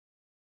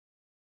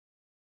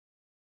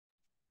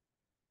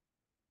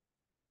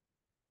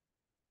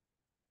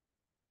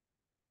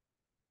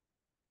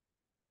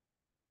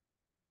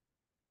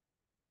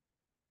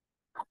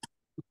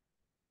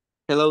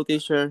Hello,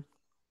 teacher.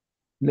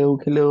 Hello,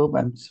 hello.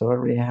 I'm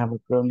sorry, I have a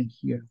problem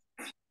here.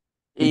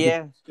 Did you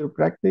Yes, finish your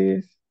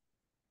practice?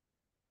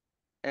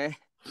 eh,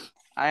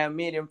 I am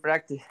medium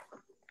practice.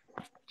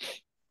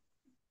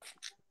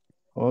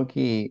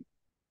 Okay,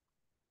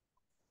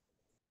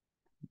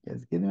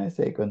 just give me a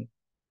second.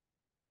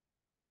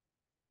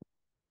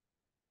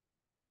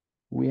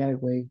 We are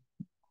waiting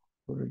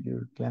for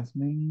your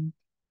classmate.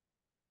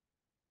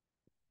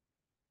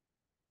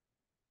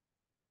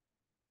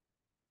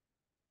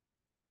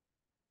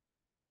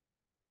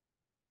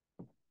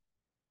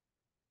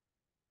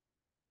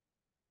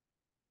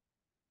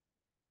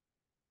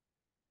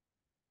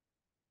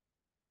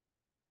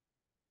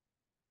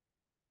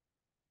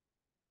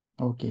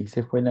 Ok,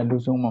 se fue la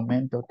luz un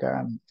momento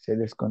acá, se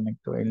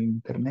desconectó el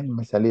internet,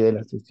 me salí de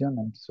la sesión,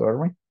 I'm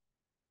sorry.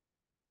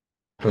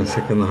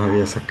 Pensé que nos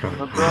había sacado.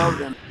 No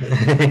problem.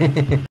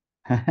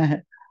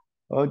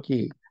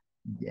 Okay,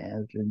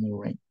 yes, let me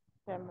write.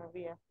 Ya me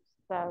había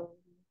asustado.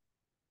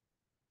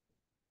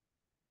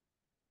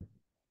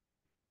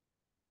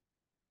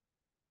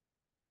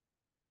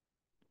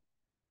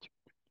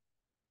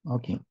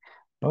 Okay,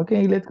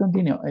 okay, let's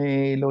continue.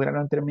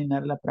 ¿Lograron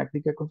terminar la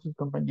práctica con sus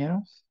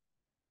compañeros?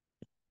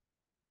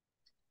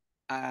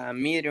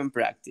 Medium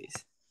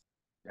practice.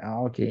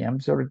 Okay, I'm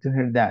sorry to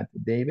hear that.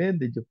 David,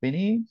 did you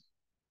finish?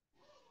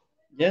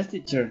 Yes,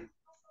 teacher.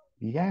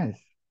 Yes.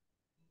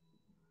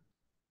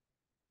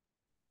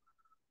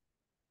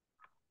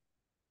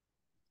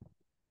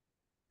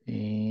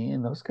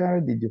 And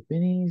Oscar, did you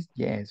finish?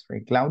 Yes,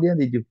 right. Claudia,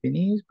 did you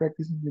finish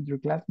practicing with your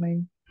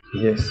classmates?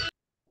 Yes.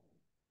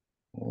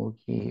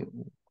 Okay,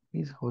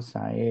 is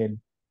Josael.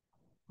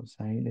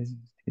 Josael is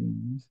still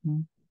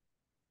missing.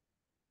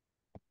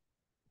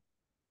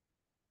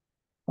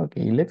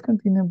 Okay, let's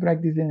continue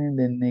practicing in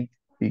the next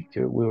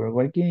picture. We were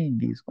working in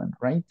this one,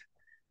 right?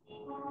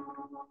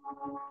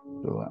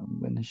 So I'm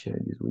gonna share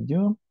this with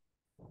you.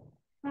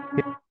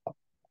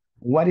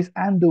 What is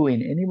Anne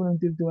doing? Any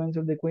volunteer to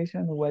answer the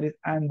question? What is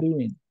Anne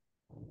doing?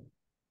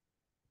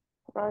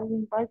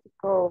 Riding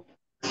bicycle.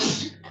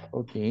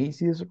 Okay,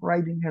 she's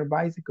riding her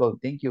bicycle.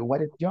 Thank you.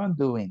 What is John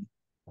doing?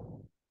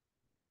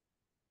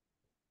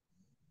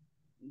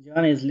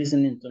 John is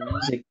listening to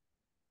music.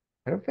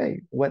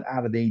 Perfect. What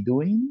are they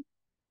doing?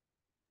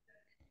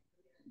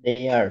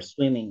 They are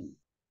swimming.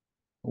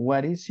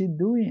 What is she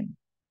doing?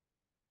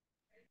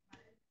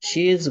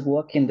 She is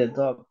walking the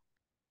dog.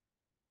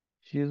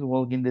 She's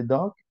walking the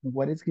dog.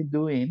 What is he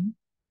doing?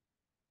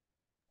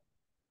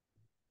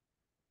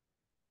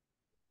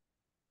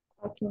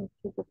 Talking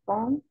to the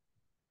phone.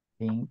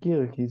 Thank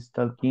you. He's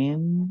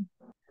talking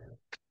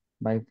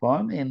by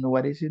phone. And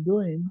what is he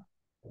doing?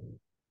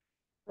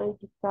 Play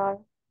guitar.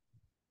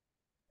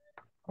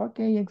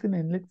 Okay,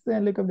 excellent. Let's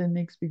look at the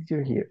next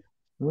picture here.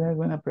 We are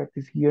going to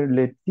practice here.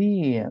 Let's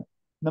see.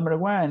 Number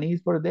one is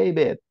for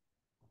David.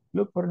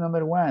 Look for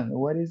number one.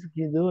 What is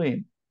he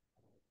doing?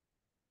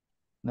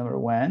 Number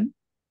one.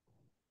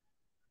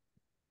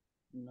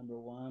 Number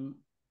one.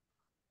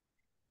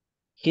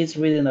 He's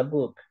reading a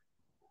book.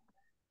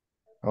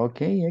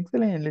 Okay,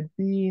 excellent. Let's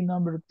see.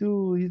 Number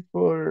two is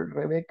for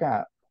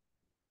Rebecca.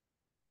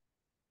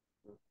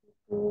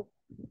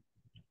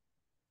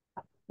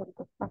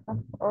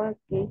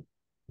 Okay.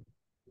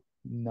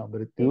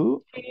 Number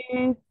two.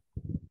 She's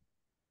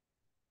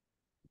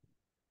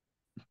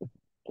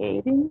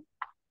skating.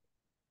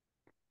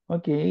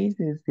 Okay,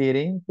 she's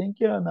sitting. Thank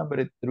you.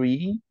 Number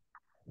three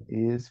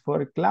is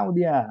for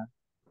Claudia.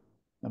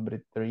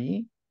 Number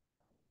three.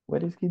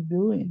 What is he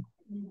doing?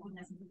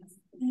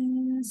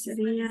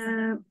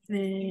 Sería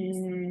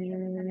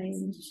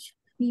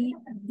he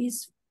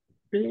is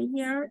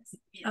player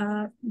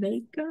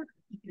baker.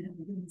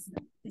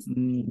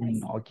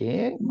 Ok,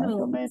 más o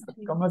No. menos.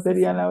 ¿Cómo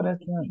sería la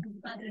oración?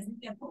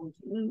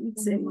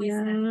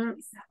 Sería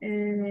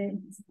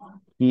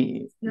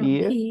He no,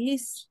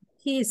 is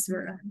he is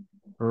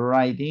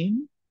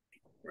riding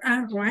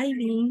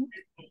riding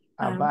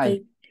a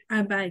bike.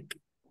 a bike.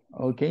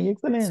 Okay,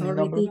 excellent. Sorry,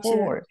 Number teacher.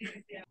 four.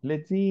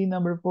 Let's see,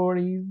 number four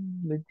is,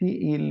 let's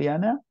see,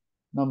 Ileana.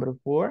 Number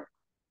four.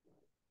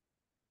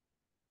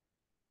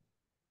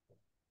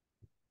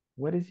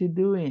 What is she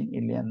doing,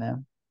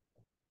 Ileana?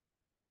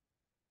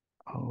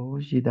 Oh,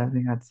 she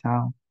doesn't have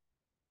sound.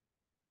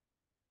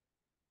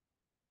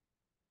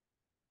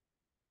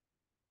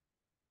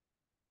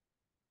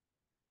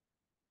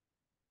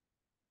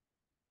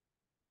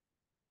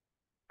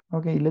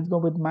 Okay, let's go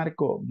with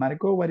Marco.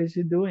 Marco, what is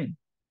she doing?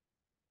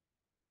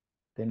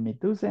 Tell me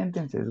two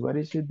sentences. What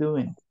is she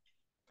doing?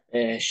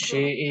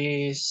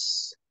 She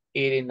is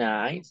eating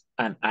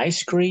an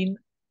ice cream.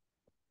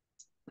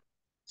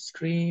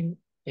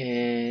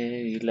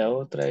 Y la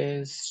otra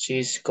es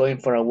she's going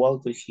for a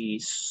walk with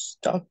his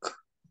dog.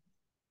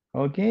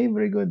 Okay,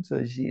 very good.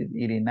 So she's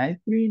eating ice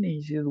cream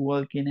and she's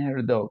walking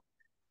her dog.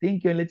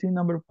 Thank you. Let's see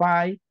number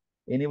five.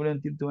 Any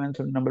volunteer to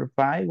answer number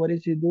five? What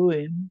is she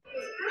doing?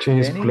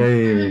 She's Dennis?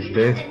 playing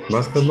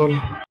basketball.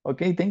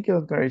 Okay, thank you,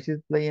 Oscar.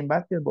 She's playing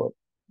basketball.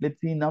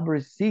 Let's see number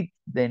six,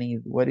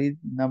 Dennis. What is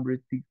number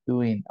six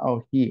doing?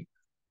 Oh, he.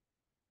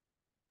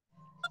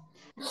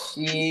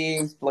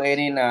 She's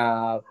playing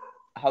how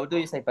do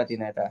you say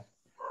patineta?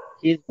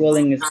 He's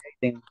rolling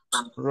skating.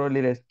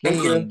 Roller Thank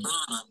you. skating.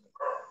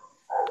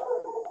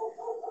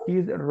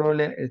 He's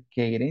roller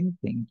skating.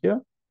 Thank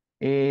you.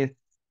 Is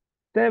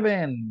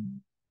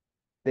 7.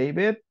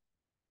 David.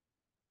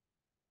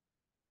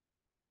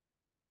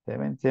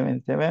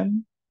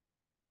 7.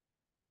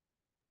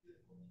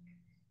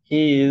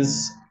 He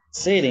is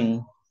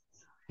sitting.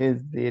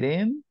 He's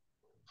sitting.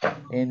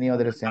 Any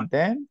other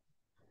sentence?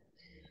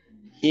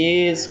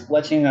 He is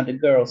watching at the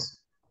girls.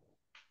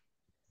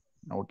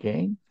 Ok,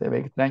 se ve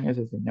extraño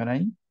ese señor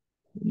ahí.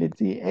 Let's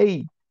see,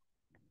 8.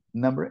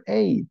 Number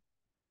 8.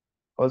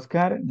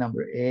 Oscar,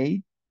 number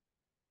 8.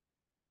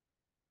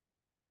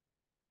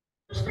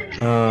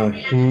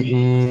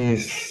 He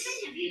is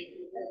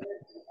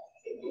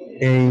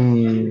he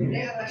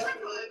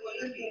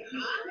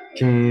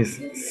is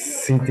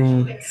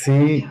sitting.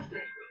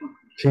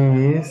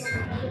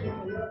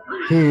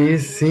 He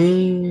is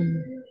seeing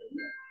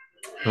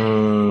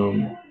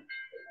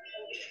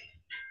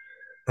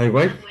a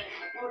wife.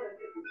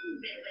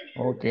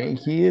 Ok,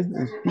 he is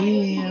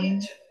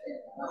seeing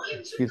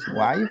his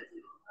wife.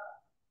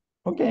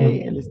 Ok,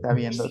 él está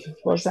viendo a su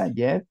esposa.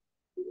 Yes,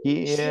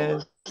 he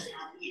is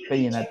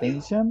paying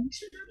attention.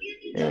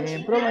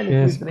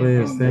 Probably he's Yes,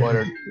 please. drinking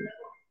water too.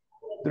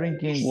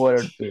 Drinking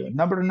water too.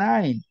 Number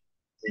 9.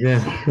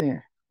 Yeah. Yeah.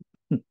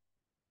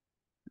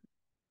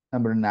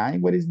 Number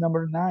 9. What is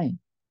number 9?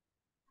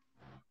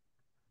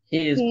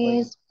 He is He playing.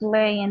 is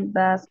playing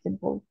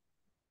basketball.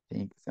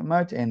 Thank you so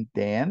much. And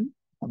 10.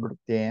 Number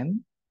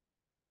 10.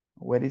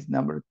 What is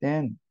number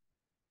 10?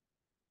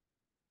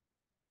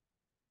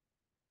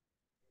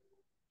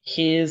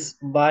 He is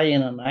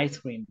buying an ice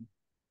cream.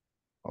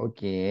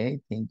 Okay,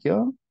 thank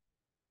you.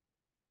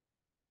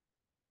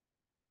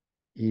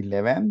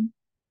 11.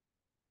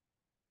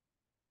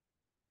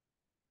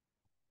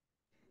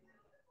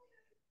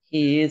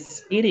 He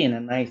is eating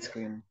an ice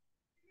cream.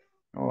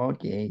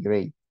 Okay,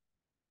 great.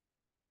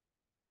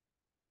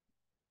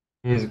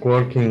 He's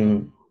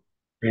working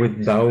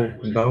with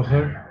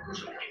daughter.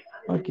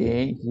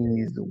 Okay,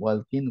 he's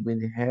walking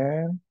with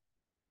her.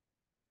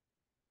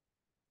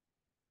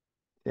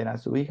 ¿Será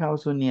su hija o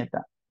su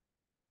nieta?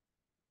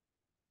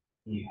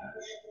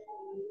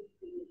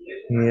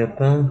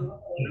 Nieta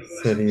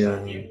sería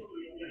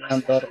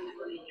Granddaughter.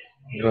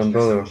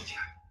 granddaughter.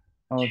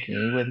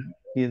 Okay, with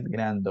his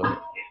granddaughter.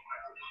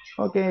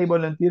 Okay,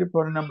 volunteer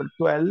for number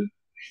 12.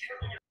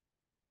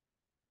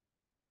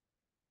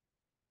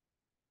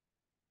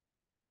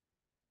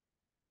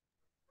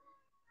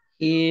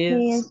 He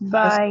He is is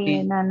buying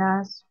asking. an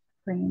ice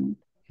cream.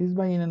 He's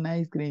buying an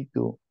ice cream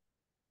too.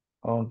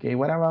 Okay,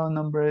 what about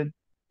number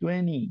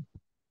 20?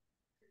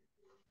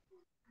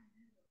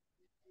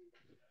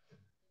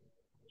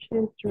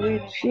 She's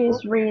reading.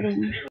 She's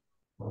reading.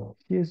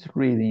 She's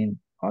reading.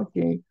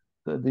 Okay,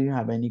 so do you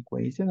have any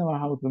question about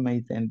how to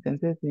make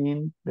sentences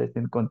in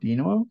present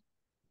continuous?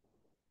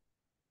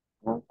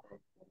 No.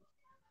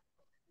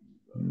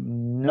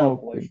 No No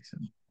question.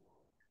 question.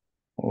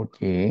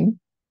 Okay.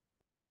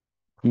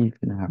 If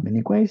you have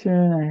any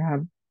question, I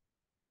have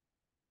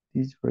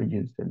this for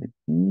you. So let's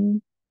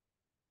see.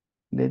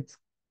 Let's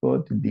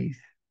go to this.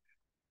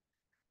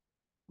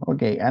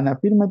 Okay, an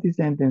affirmative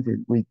sentence is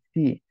with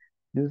see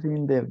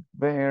using the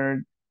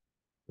verb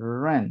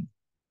run.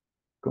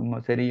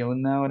 Como sería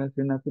una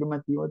oración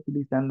afirmativa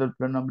utilizando el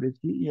pronombre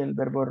sí y el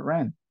verbo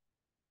run.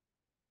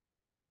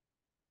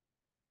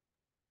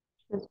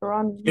 She's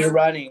running. She's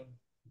running.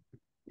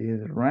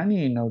 Is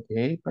running,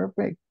 okay,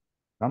 perfect.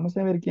 Vamos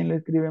a ver quién lo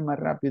escribe más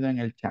rápido en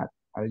el chat.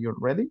 Are you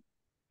ready?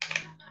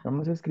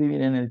 Vamos a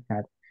escribir en el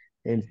chat.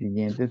 El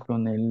siguiente es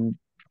con el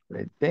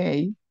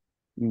they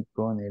y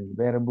con el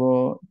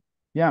verbo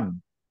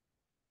jump.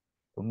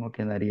 ¿Cómo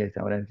quedaría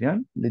esa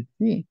oración? Let's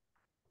see.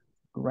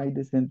 Write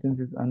the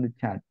sentences on the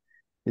chat.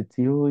 Let's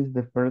see who is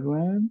the first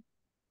one.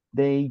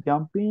 They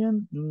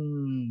jumping.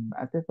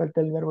 Hace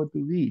falta el verbo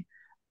to be.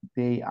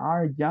 They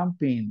are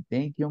jumping.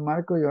 Thank you,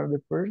 Marco. You're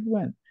the first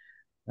one.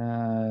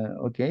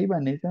 Okay,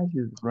 Vanessa,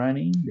 she's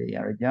running. They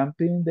are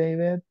jumping,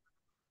 David.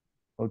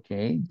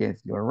 Okay, yes,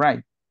 you're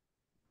right.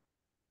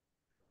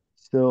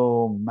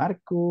 So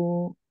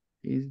Marco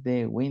is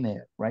the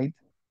winner, right?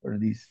 For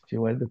this, she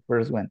was the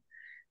first one.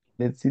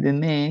 Let's see the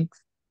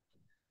next.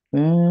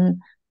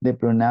 The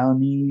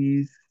pronoun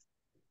is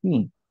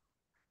he,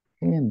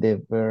 and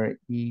the verb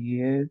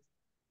is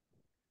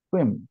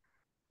swim.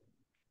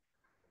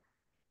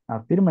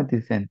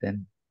 Affirmative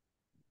sentence.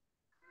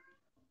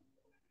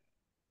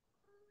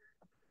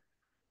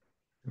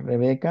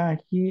 Rebecca,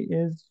 he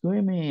is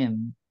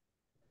swimming.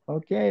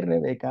 Okay,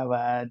 Rebecca,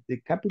 but the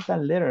capital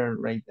letter,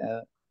 right?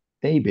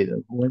 David,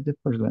 who was the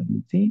first one?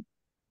 Let's see.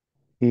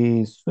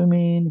 He's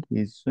swimming,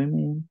 he's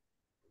swimming.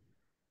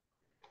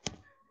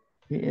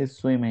 He is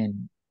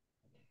swimming.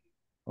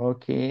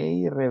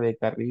 Okay,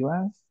 Rebecca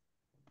Rivas,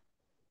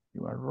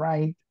 you are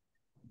right.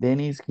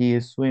 Dennis, he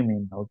is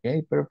swimming.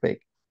 Okay,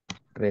 perfect.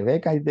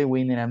 Rebecca is the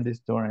winner and the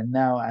store. And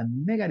now a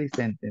negative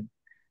sentence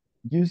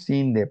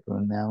using the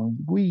pronoun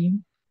we.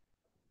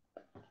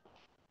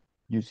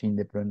 using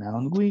the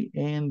pronoun we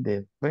and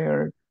the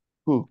verb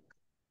cook.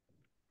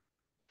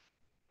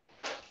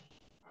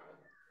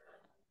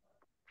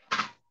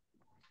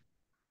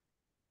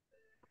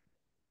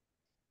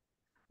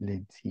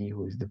 Let's see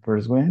who is the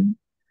first one.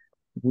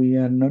 We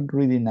are not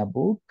reading a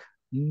book.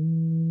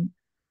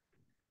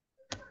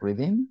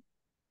 Reading.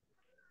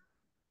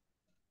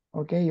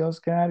 Okay,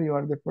 Oscar, you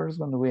are the first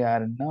one. We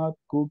are not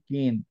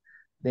cooking.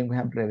 Then we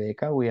have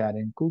Rebecca. We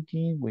aren't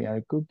cooking. We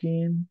are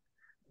cooking.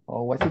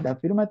 Or was it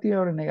affirmative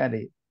or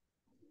negative?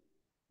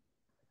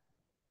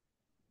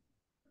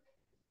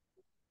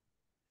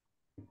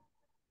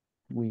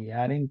 We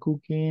aren't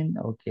cooking.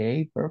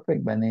 Okay,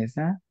 perfect,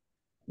 Vanessa.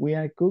 We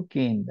are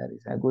cooking. That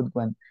is a good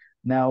one.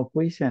 Now,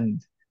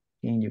 questions.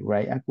 Can you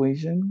write a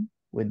question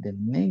with the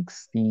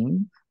next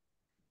thing?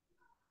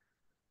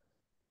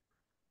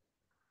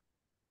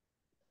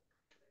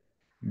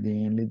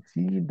 Then let's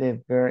see.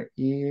 The verb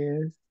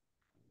is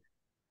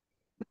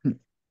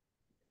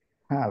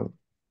have.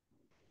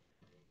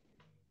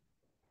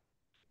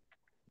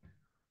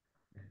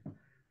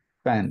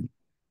 Fun.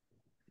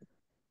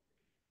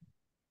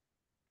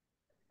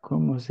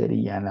 ¿Cómo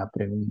sería la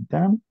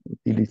pregunta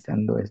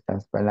utilizando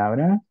estas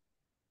palabras?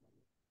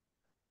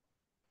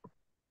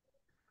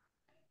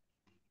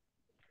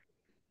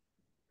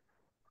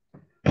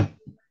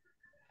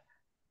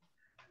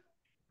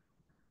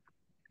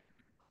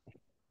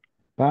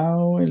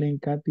 Paul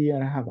and Kathy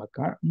are have a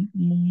car.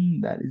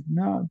 That is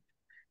not.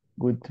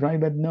 Good try,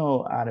 but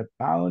no. Are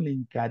Paul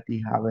and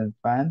Kathy having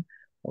fun?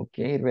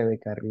 Okay,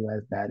 Rebecca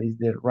Rivas, that is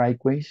the right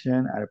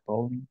question. Are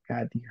Paul and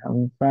Kathy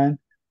having fun?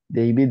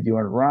 David, you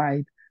are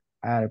right.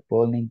 Are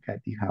Paul and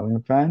Kathy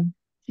having fun?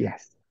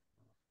 Yes.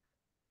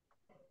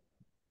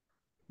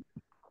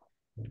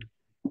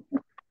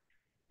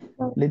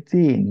 Let's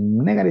see.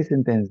 Negative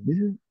sentence. This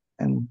is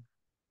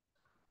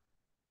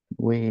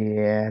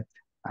with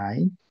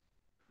I,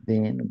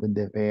 then with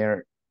the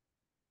verb.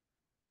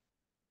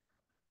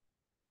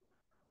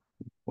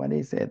 What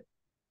is it?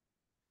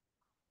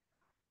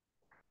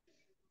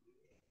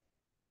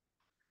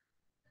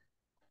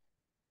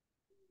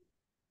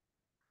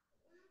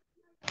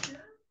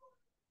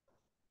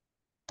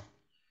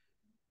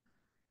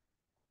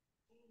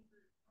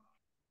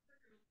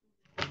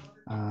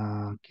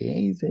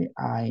 Okay, say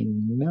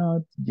I'm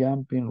not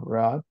jumping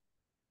rope.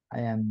 I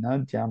am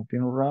not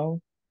jumping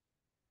rope.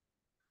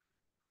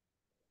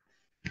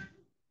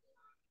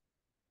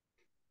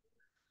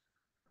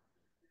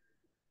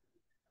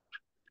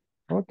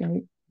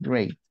 Okay,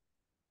 great.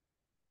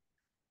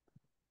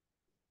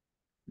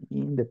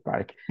 In the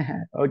park.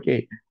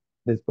 Okay,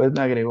 después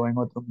lo agregó en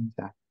otro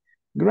mensaje.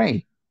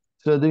 Great.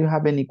 So do you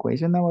have any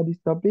question about this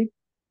topic?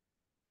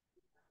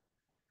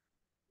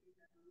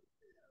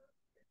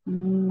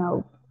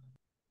 No.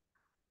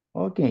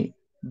 Okay,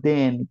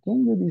 then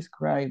can you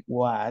describe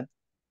what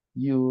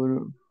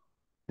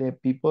the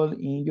people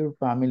in your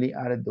family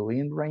are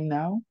doing right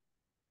now?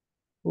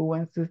 Who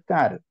wants to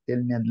start?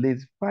 Tell me at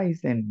least 5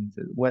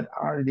 sentences. What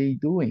are they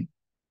doing?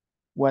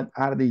 What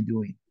are they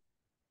doing?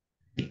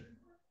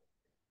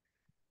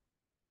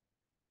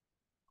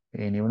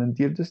 Any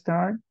volunteer to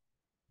start?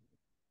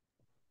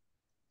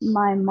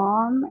 My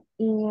mom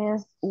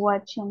is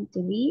watching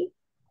TV.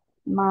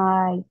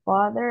 My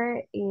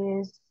father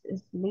is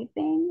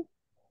sleeping.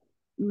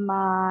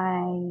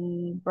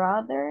 My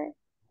brother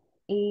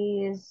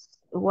is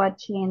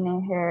watching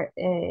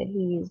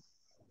his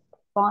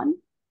phone,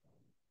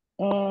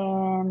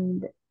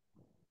 and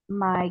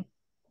my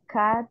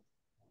cat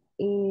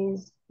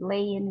is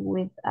playing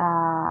with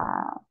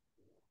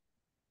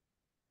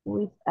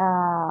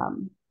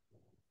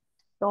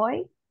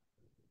toy,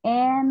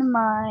 and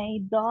my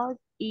dog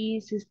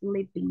is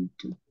sleeping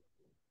too.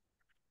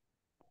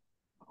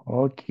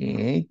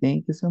 Okay,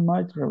 thank you so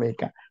much,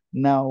 Rebecca.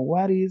 Now,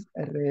 what is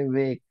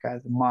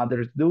Rebecca's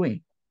mother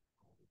doing?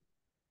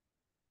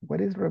 What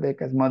is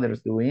Rebecca's mother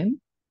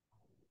doing?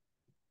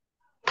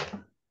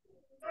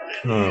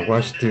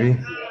 Watch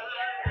TV.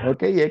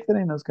 Okay,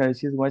 excellent, Oscar.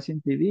 She's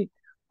watching TV.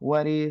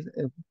 What is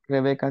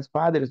Rebecca's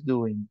father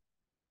doing?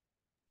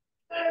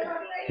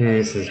 He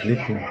is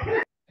sleeping.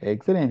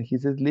 Excellent,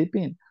 he's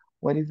sleeping.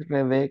 What is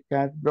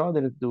Rebecca's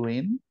brother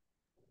doing?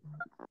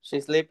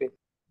 She's sleeping.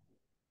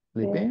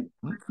 Sleeping?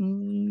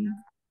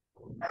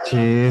 She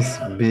is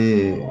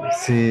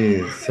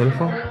busy cell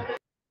phone.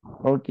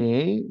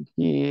 Okay,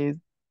 he is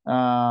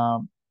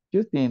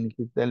using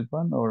his cell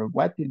phone or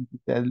watching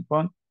his cell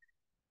phone.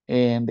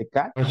 And the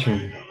cat?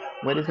 Watching.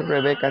 What is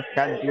Rebecca's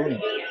cat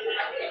doing?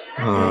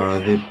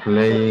 They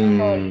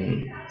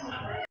playing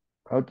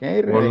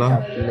Okay, bola.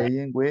 Rebecca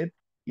playing with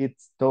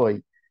its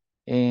toy.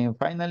 And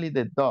finally,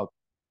 the dog.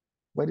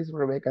 What is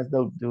Rebecca's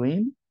dog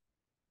doing?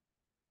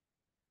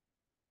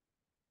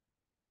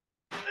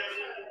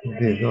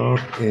 The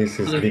dog is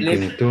She's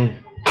sleeping too.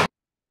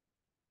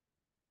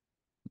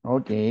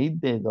 Okay,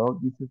 the dog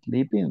is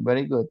sleeping.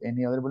 Very good.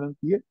 Any other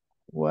volunteer?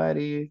 What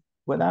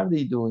are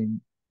they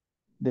doing?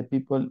 The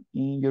people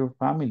in your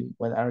family,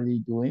 what are they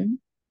doing?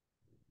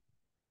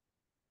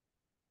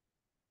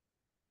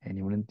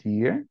 Any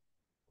volunteer?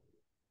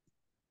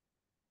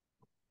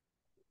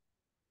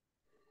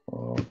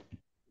 Oh,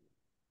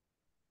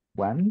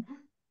 1,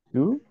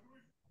 2.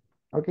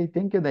 Okay,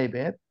 thank you,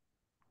 David.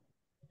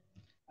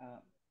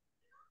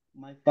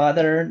 My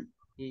father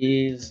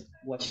is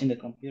watching the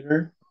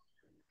computer.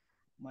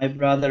 My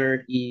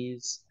brother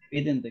is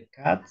feeding the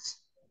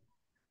cats.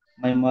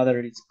 My mother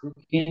is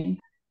cooking.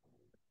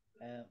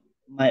 Uh,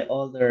 my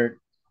older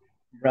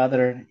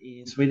brother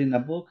is reading a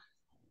book.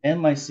 And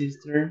my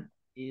sister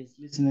is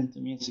listening to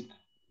music.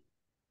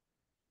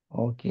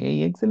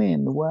 Okay,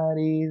 excellent. What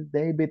is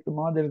David's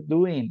mother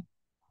doing?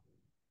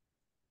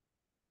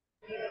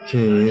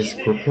 She is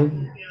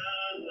cooking.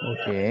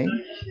 Okay.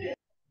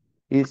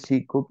 Is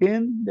she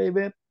cooking,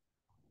 David?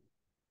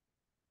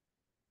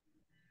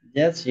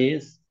 Yes, she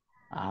is.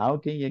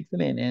 Okay,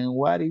 excellent. And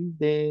what is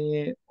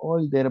the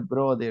older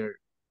brother?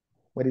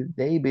 What is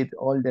David's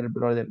older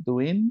brother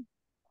doing?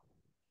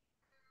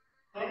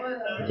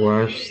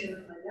 Watch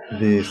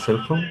the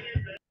cell phone.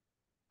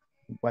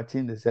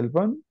 Watching the cell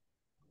phone?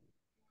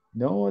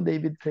 No,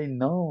 David say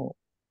no.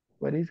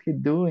 What is he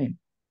doing?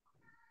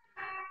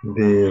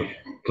 The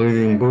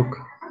reading book.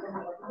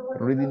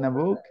 Reading a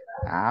book?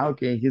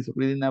 Okay, he's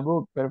reading a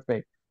book.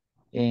 Perfect.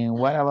 And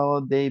what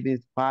about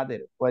David's father?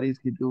 What is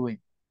he doing?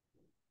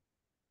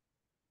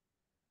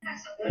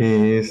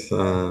 He is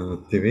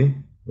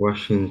TV,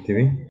 watching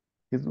TV.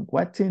 He's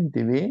watching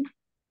TV?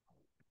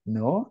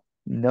 No,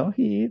 no,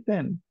 he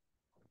isn't.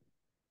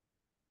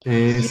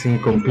 He is in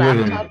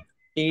computer.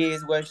 She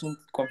is watching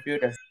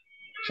computer.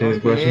 She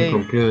is watching Okay,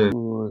 computer.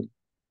 good.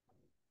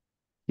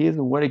 He's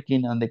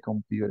working on the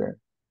computer.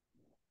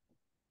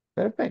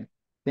 Perfect.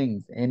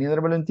 Thanks. Any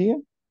other volunteer?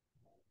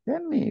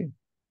 Tell me.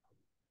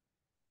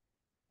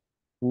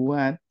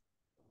 What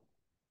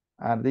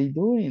are they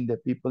doing? The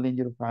people in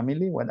your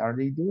family, what are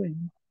they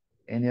doing?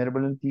 Any other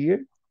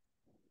volunteer?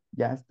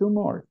 Just 2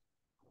 more.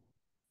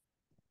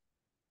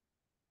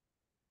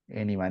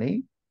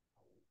 Anybody?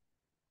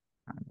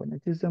 I'm gonna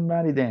choose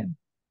somebody then.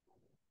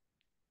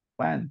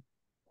 1,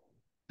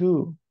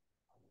 2,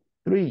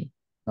 3.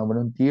 No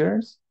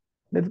volunteers?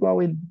 Let's go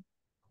with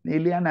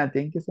Liliana.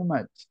 Thank you so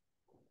much.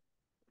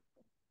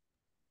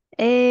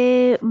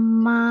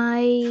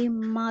 My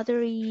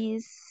mother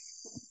is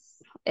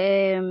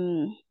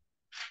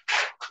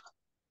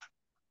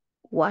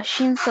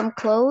washing some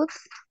clothes.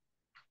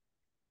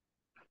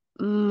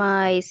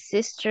 My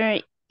sister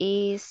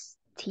is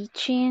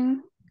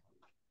teaching.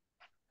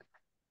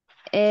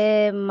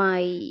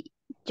 My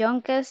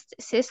youngest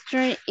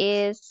sister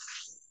is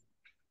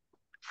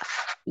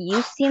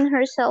using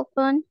her cell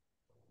phone.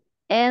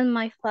 And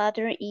my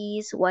father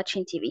is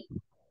watching TV.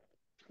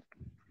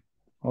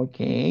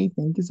 Okay,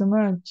 thank you so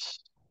much.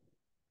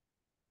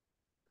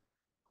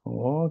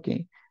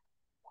 Okay,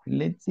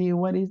 let's see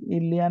what is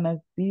Ileana's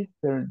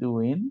sister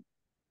doing.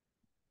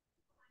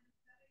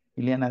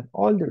 Ileana's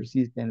older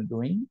sister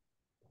doing.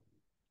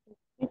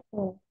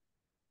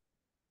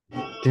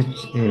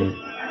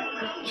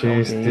 She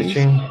is Okay,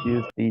 teaching.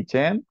 she's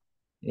teaching.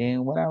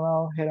 And what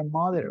about her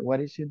mother? What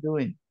is she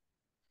doing?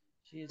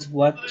 She is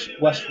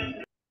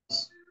washing.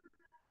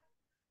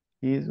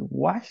 She's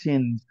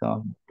washing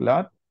some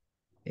clothes.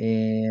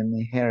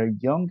 And her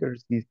younger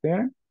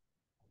sister.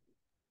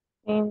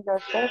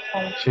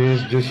 She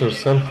is just her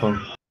cell phone.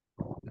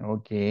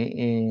 Okay,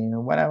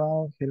 and what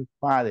about her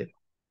father?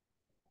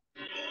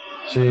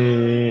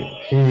 He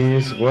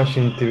is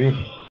watching TV.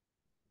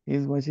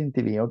 He's watching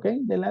TV. Okay,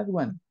 the last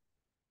one.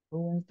 Who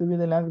wants to be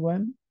the last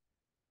one?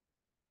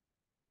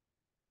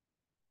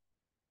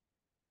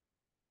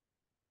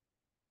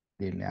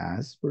 The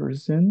last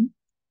person.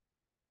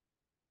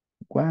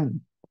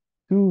 1,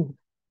 2,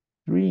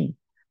 3.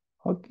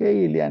 Ok,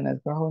 Ileana,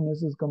 escoja uno de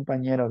sus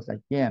compañeros. ¿A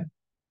quién?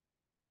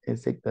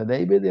 Excepto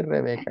David y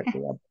Rebeca, que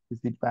va a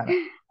participar.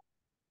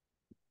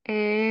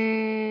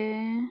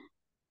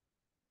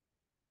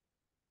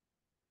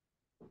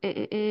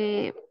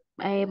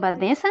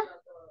 Vanessa?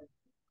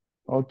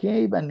 Ok,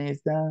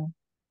 Vanessa.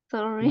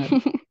 Sorry.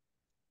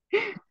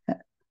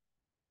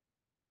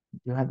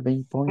 You have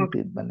been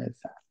pointed,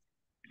 Vanessa.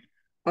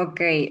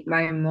 Okay,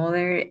 my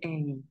mother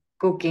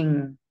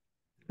cooking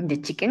the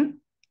chicken.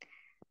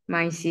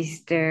 My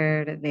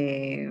sister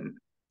the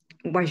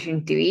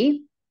watching TV.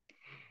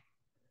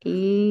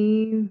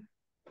 Y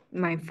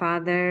my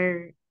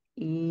father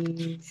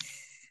is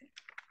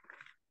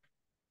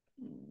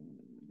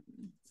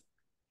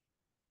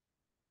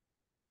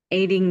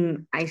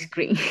eating ice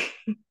cream.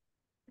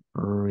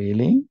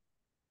 Really?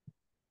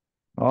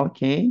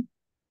 Okay,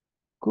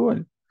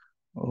 cool.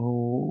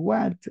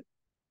 What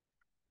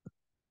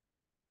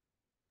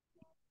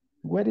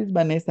is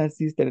Vanessa's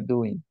sister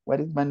doing? What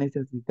is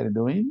Vanessa's sister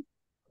doing?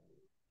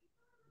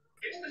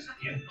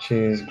 She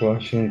is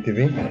watching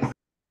TV.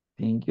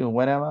 Thank you.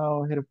 What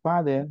about her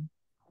father?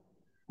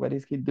 What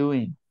is he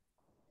doing?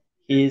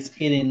 He is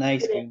eating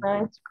ice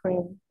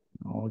cream.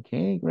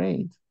 Okay,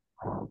 great.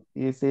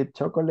 Is it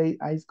chocolate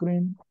ice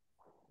cream?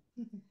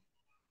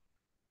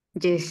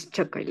 Yes,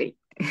 chocolate.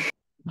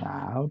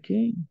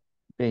 Okay.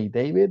 Hey,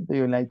 David, do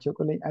you like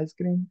chocolate ice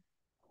cream?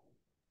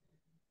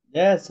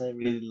 Yes, I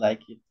really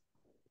like it.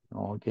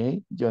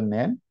 Okay.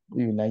 Jonelle,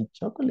 do you like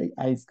chocolate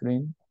ice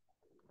cream?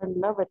 I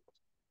love it.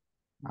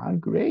 Ah,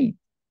 great.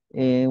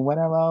 And what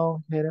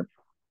about her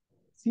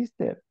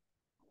sister?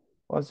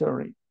 Oh,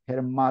 sorry,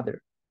 her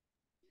mother.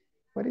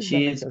 What is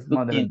She's Vanessa's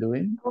mother cooking.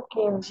 doing?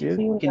 Cooking She's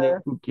Cooking the,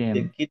 dinner. the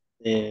cooking.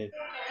 kid.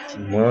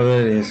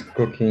 Mother is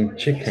cooking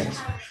chicken.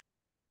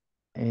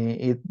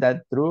 Is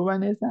that true,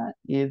 Vanessa?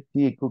 Is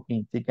she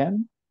cooking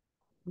chicken?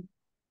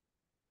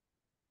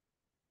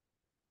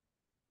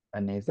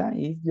 Vanessa,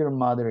 is your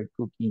mother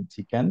cooking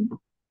chicken?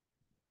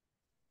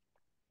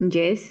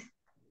 Yes.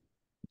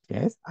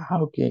 Yes. Ah,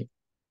 okay.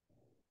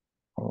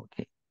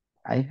 Okay.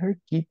 I heard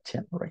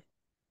kitchen, right?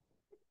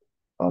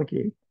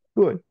 Okay,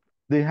 good.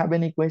 Do you have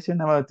any question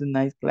about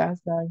tonight's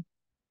class, guys?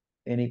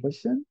 Any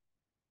question?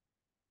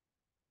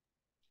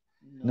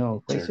 No,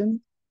 No teacher.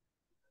 question?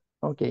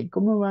 Ok,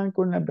 ¿cómo van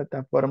con la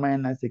plataforma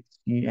en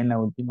en la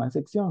última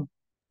sección?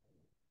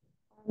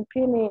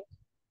 Finish.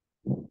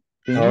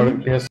 Ahora ¿Finish?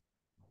 empiezo.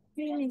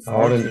 Finish.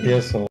 Ahora Ok.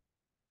 empiezo.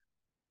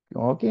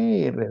 Ok,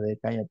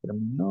 Rebeca ya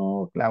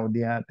terminó,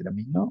 Claudia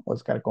terminó,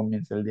 Oscar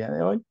comienza el día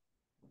de hoy,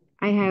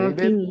 I have a David,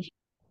 finish.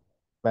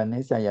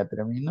 Vanessa ya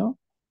terminó,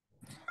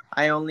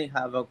 I only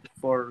have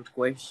 4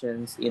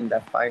 questions in the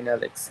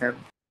final exam.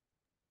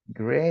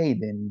 great,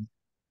 Denise.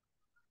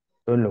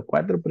 Solo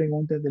 4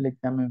 preguntas del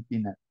examen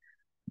final.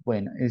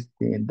 Bueno,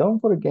 don't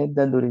forget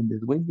that during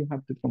this week you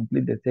have to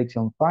complete the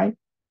section 5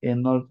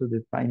 and also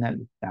the final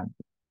exam.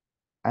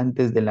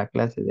 Antes de la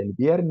clase del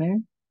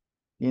viernes,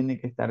 tiene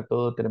que estar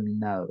todo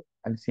terminado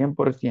al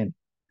 100%.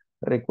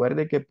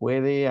 Recuerde que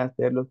puede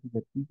hacer los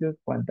ejercicios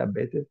cuantas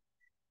veces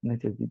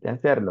necesite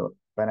hacerlo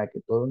para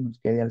que todo nos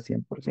quede al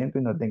 100%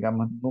 y no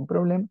tengamos ningún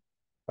problema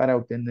para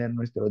obtener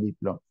nuestro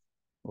diploma.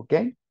 ¿Ok?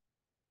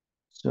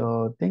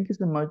 So, thank you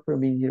so much for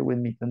being here with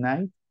me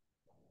tonight.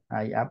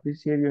 I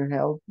appreciate your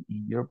help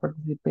and your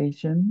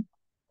participation.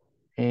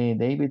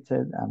 David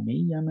said, a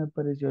mí ya me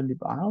apareció el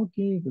libro. Ah, ok,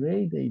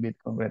 great, David,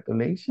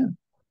 congratulations.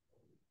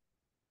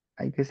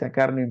 Hay que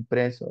sacarlo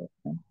impreso,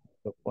 ¿no?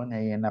 Lo pone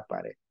ahí en la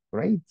pared.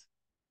 Great.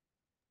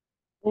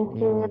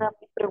 Esa era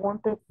mi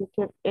pregunta,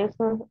 teacher.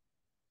 ¿Esos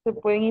se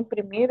pueden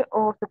imprimir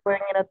o se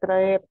pueden ir a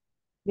traer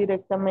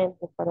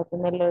directamente para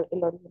tener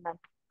el original?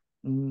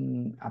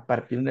 A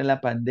partir de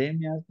la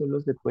pandemia solo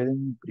se pueden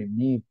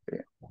imprimir,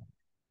 creo.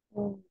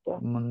 Ya.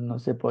 No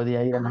se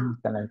podía ir a las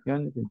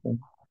instalaciones,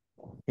 entonces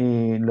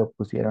lo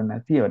pusieron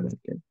así, ¿verdad?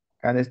 Que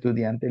cada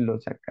estudiante lo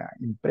saca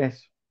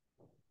impreso.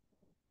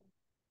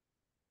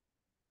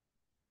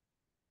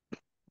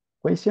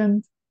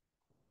 Questions?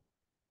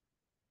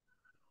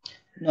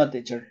 No,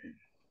 teacher.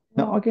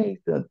 No, okay,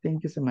 so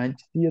thank you so much.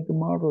 See you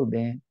tomorrow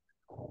then.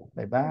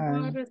 Bye-bye.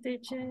 Tomorrow,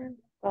 teacher.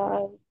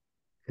 Bye.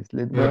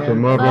 Sleep See you well.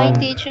 tomorrow. Bye,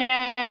 teacher.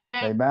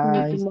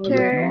 Bye-bye. See you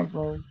Teacher.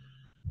 tomorrow.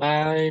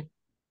 Bye.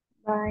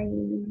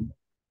 Bye.